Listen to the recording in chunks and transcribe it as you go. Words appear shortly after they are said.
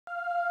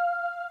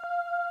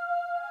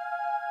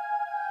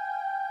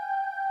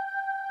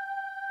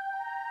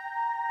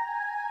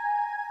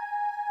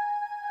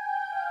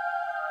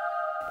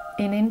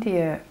In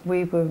India,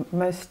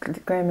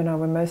 Graham and I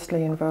were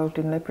mostly involved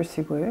in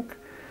leprosy work.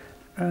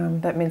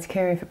 That means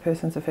caring for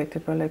persons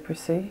affected by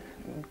leprosy,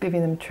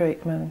 giving them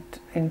treatment,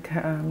 and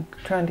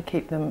trying to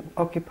keep them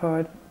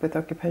occupied with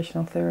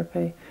occupational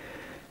therapy.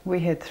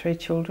 We had 3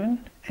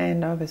 children,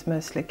 and I was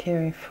mostly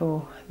caring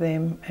for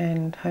them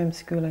and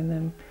homeschooling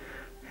them,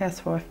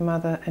 housewife,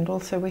 mother, and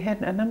also we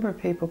had a number of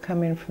people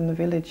come in from the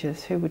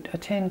villages who would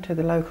attend to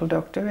the local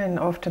doctor, and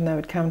often they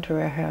would come to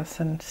our house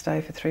and stay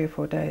for 3 or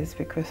 4 days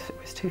because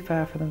it was too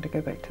far for them to go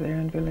back to their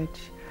own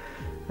village.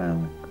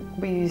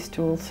 We used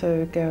to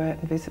also go out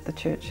and visit the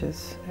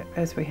churches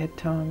as we had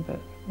time,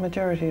 but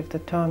majority of the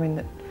time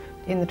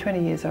in the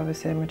 20 years I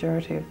was there,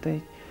 majority of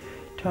the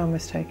time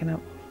was taken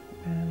up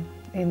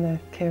in the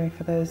caring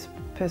for those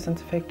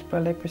persons affected by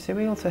leprosy.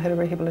 We also had a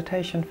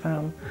rehabilitation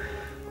farm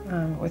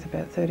with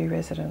about 30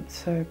 residents,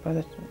 so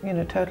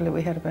totally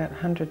we had about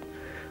 100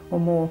 or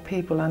more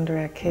people under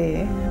our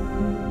care.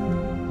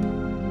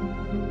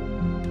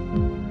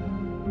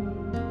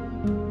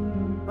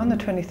 On the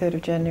 23rd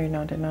of January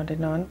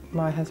 1999,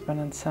 my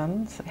husband and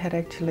sons had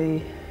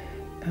actually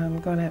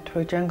gone out to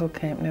a jungle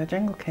camp. Now, a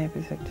jungle camp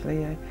is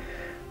actually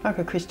like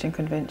a Christian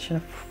convention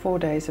of 4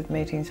 days of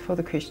meetings for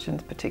the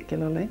Christians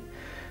particularly.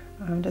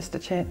 Just a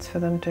chance for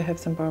them to have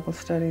some Bible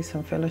study,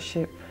 some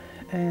fellowship,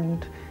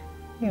 and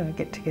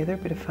get together, a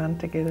bit of fun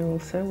together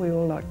also. We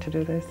all like to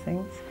do those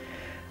things.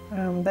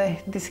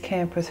 This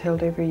camp was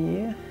held every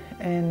year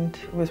and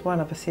was one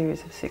of a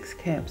series of 6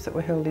 camps that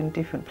were held in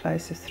different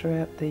places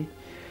throughout the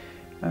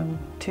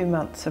 2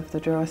 months of the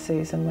dry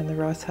season when the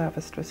rice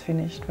harvest was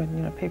finished,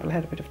 when people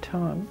had a bit of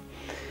time.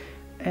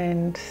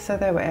 And so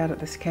they were out at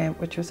this camp,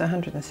 which was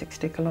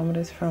 160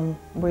 kilometres from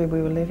where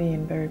we were living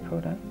in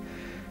Barryporter.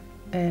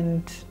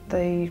 And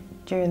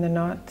during the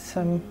night,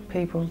 some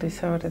people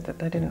decided that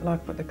they didn't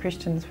like what the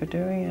Christians were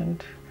doing,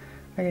 and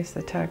I guess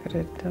they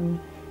targeted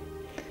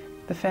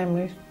the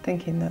family,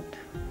 thinking that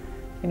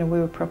we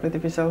were probably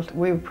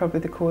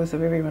the cause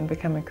of everyone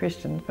becoming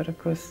Christians. But of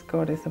course,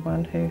 God is the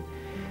one who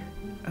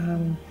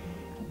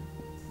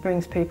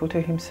brings people to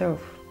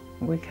Himself.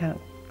 We can't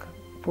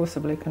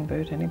forcibly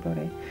convert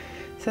anybody.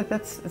 So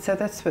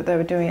that's what they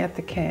were doing at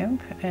the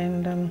camp,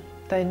 and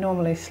they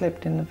normally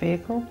slept in the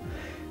vehicle.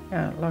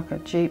 Like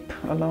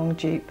a long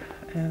jeep,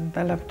 and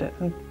they loved it.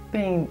 And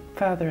being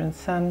father and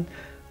son,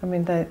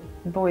 the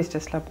boys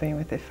just loved being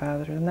with their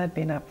father, and they'd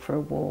been up for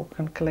a walk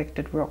and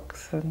collected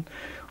rocks and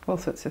all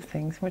sorts of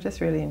things. We're just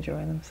really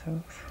enjoying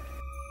themselves.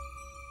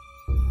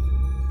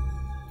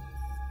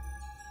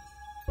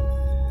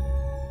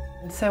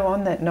 And so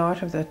on that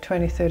night of the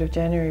 23rd of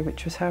January,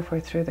 which was halfway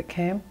through the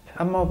camp,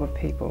 a mob of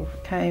people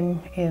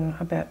came in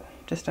about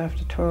just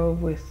after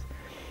 12 with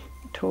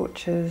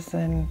torches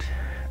and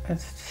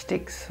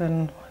sticks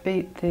and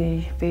beat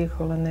the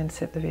vehicle and then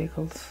set the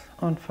vehicles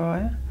on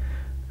fire.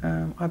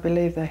 I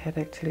believe they had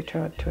actually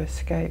tried to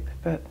escape,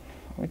 but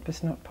it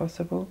was not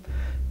possible.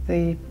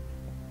 The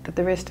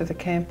rest of the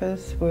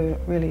campers were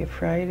really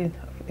afraid.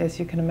 As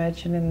you can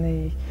imagine,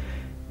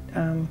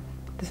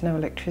 there's no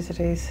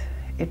electricities.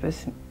 It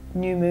was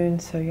new moon,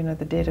 so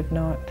the dead of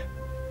night,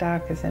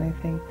 dark as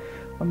anything.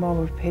 A mob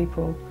of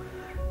people.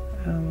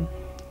 I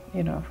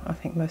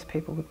think most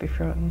people would be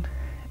frightened.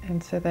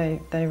 And so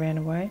they ran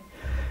away.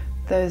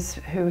 Those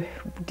who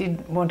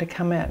did want to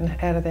come out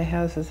of their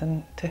houses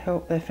and to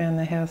help, they found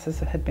their houses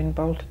had been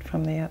bolted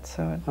from the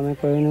outside. I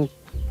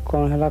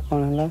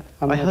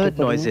heard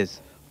noises.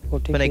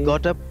 When I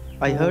got up,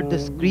 I heard the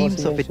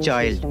screams of a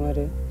child.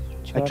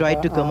 I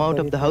tried to come out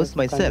of the house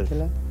myself,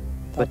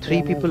 but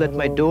 3 people at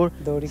my door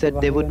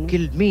said they would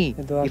kill me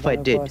if I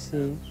did.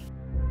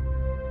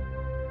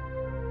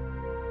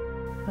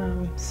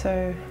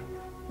 So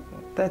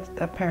that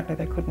apparently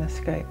they couldn't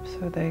escape,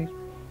 so they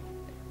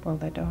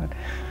died.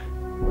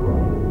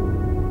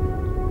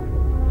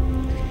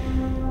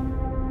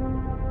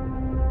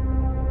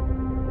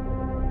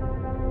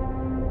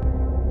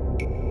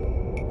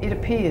 It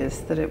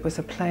appears that it was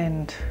a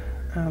planned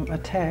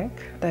attack.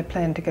 They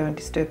planned to go and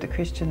disturb the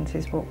Christians,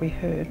 is what we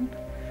heard.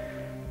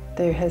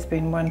 There has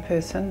been one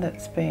person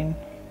that's been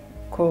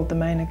called the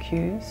main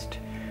accused,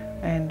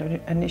 and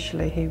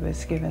initially he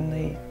was given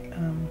the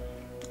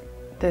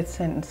death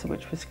sentence,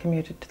 which was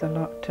commuted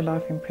to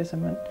life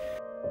imprisonment.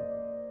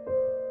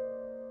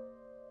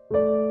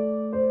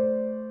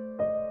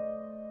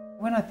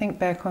 When I think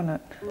back on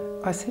it,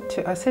 I said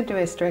to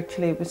Esther,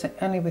 actually it was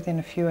only within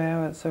a few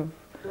hours of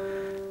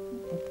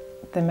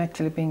them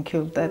actually being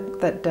killed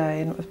that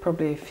day, and it was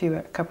probably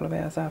a couple of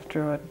hours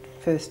after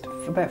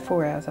about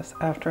 4 hours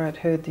after I'd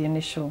heard the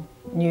initial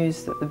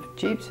news that the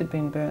jeeps had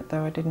been burnt,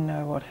 though I didn't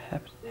know what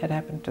had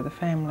happened to the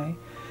family.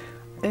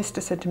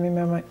 Esther said to me,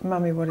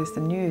 "Mummy, what is the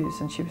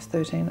news?" And she was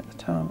 13 at the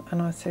time.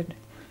 And I said,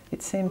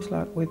 "It seems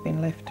like we've been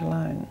left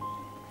alone."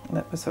 And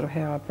that was sort of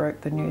how I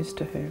broke the news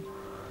to her.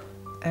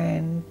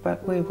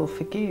 But we will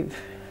forgive.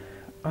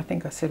 I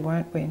think I said,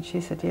 "Won't we?" And she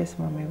said, "Yes,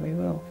 Mummy, we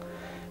will."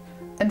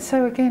 And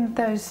so again,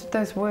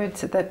 those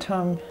words at that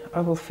time,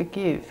 "I will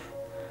forgive,"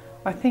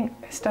 I think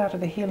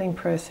started a healing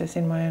process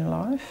in my own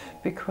life,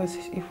 because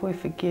if we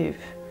forgive,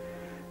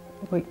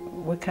 we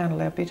can't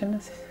allow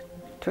bitterness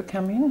to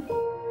come in.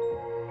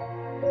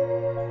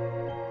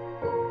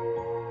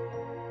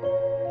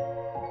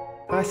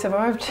 I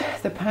survived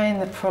the pain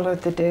that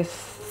followed the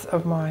deaths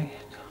of my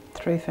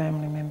 3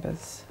 family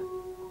members,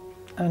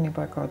 only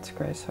by God's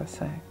grace, I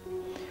say.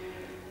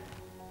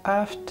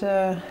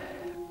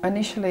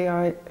 Initially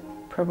I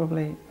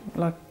probably,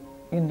 like,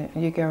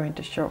 you go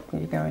into shock,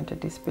 you go into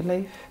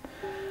disbelief,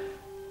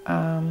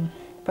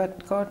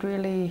 but God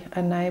really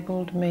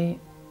enabled me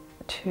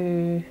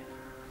to,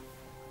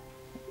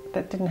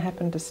 that didn't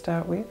happen to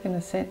start with, in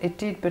a sense. It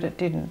did, but it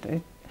didn't.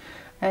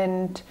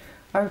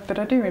 But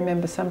I do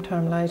remember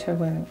sometime later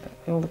when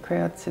all the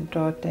crowds had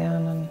died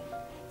down and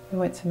there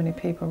weren't so many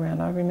people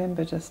around, I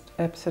remember just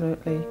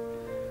absolutely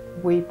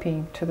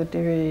weeping to the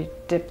very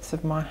depths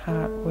of my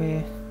heart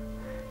where,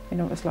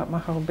 it was like my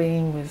whole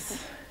being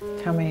was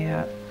coming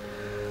out.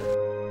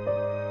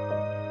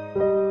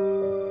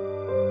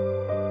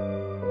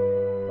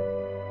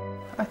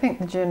 I think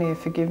the journey of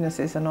forgiveness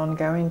is an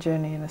ongoing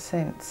journey in a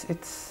sense.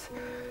 It's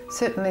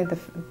certainly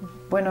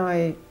when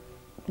I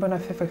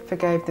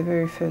forgave the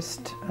very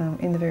first,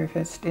 in the very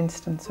first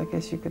instance, I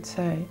guess you could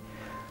say,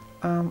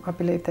 I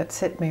believe that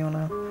set me on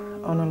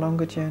a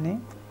longer journey.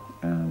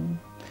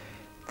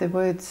 The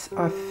words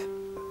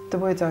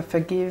I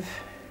forgive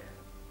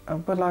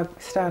were like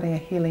starting a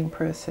healing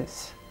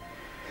process.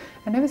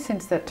 And ever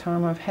since that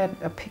time I've had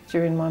a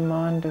picture in my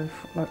mind of,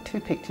 like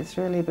 2 pictures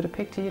really, but a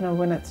picture,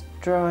 when it's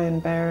dry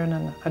and barren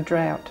and a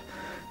drought.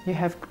 You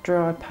have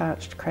dry,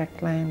 parched,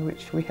 cracked land,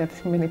 which we have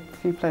in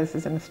few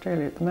places in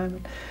Australia at the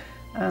moment.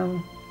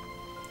 And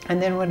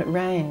then when it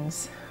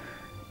rains,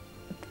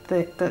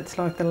 that's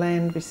like the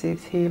land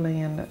receives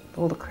healing and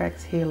all the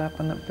cracks heal up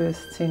and it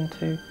bursts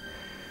into,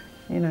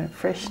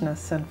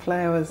 freshness and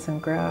flowers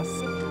and grass.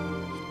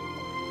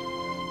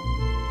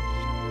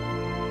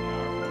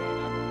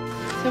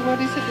 So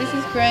what is it? This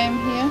is Graham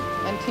here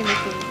and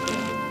Timothy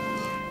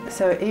here.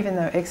 So even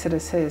though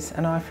Exodus says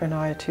an eye for an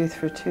eye, a tooth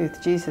for a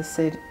tooth, Jesus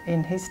said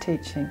in his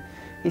teaching,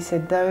 he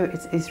said, though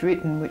it is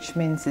written, which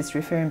means it's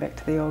referring back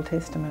to the Old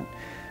Testament,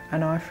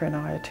 an eye for an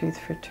eye, a tooth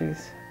for a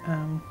tooth.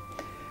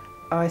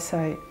 I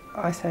say,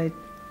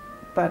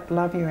 but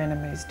love your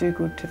enemies, do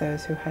good to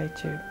those who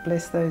hate you,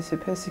 bless those who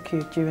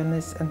persecute you. And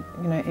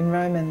in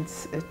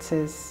Romans it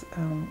says,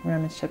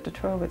 Romans chapter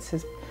 12, it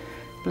says,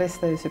 bless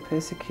those who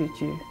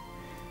persecute you,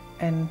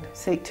 and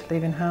seek to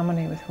live in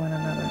harmony with one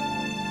another.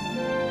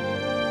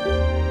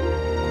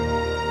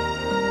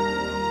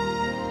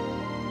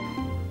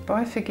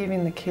 By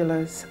forgiving the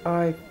killers,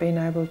 I've been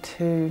able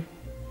to,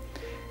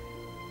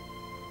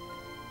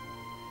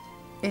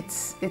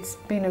 it's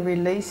been a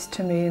release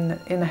to me in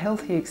a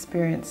healthy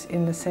experience,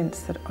 in the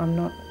sense that I'm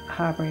not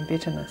harbouring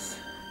bitterness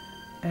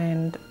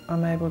and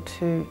I'm able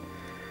to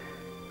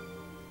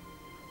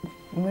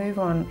move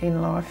on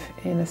in life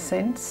in a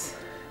sense,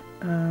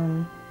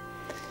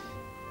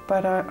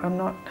 but I'm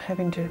not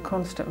having to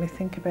constantly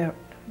think about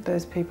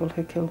those people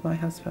who killed my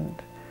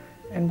husband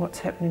and what's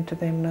happening to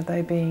them, and are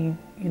they being,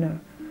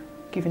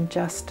 given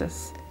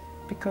justice?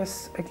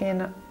 Because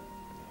again,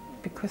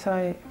 because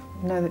I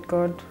know that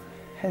God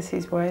has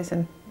his ways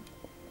and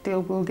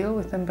will deal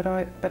with them, but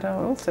I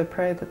also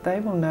pray that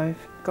they will know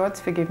God's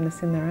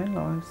forgiveness in their own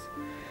lives.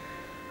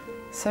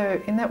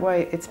 So in that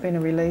way, it's been a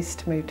release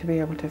to me to be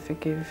able to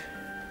forgive.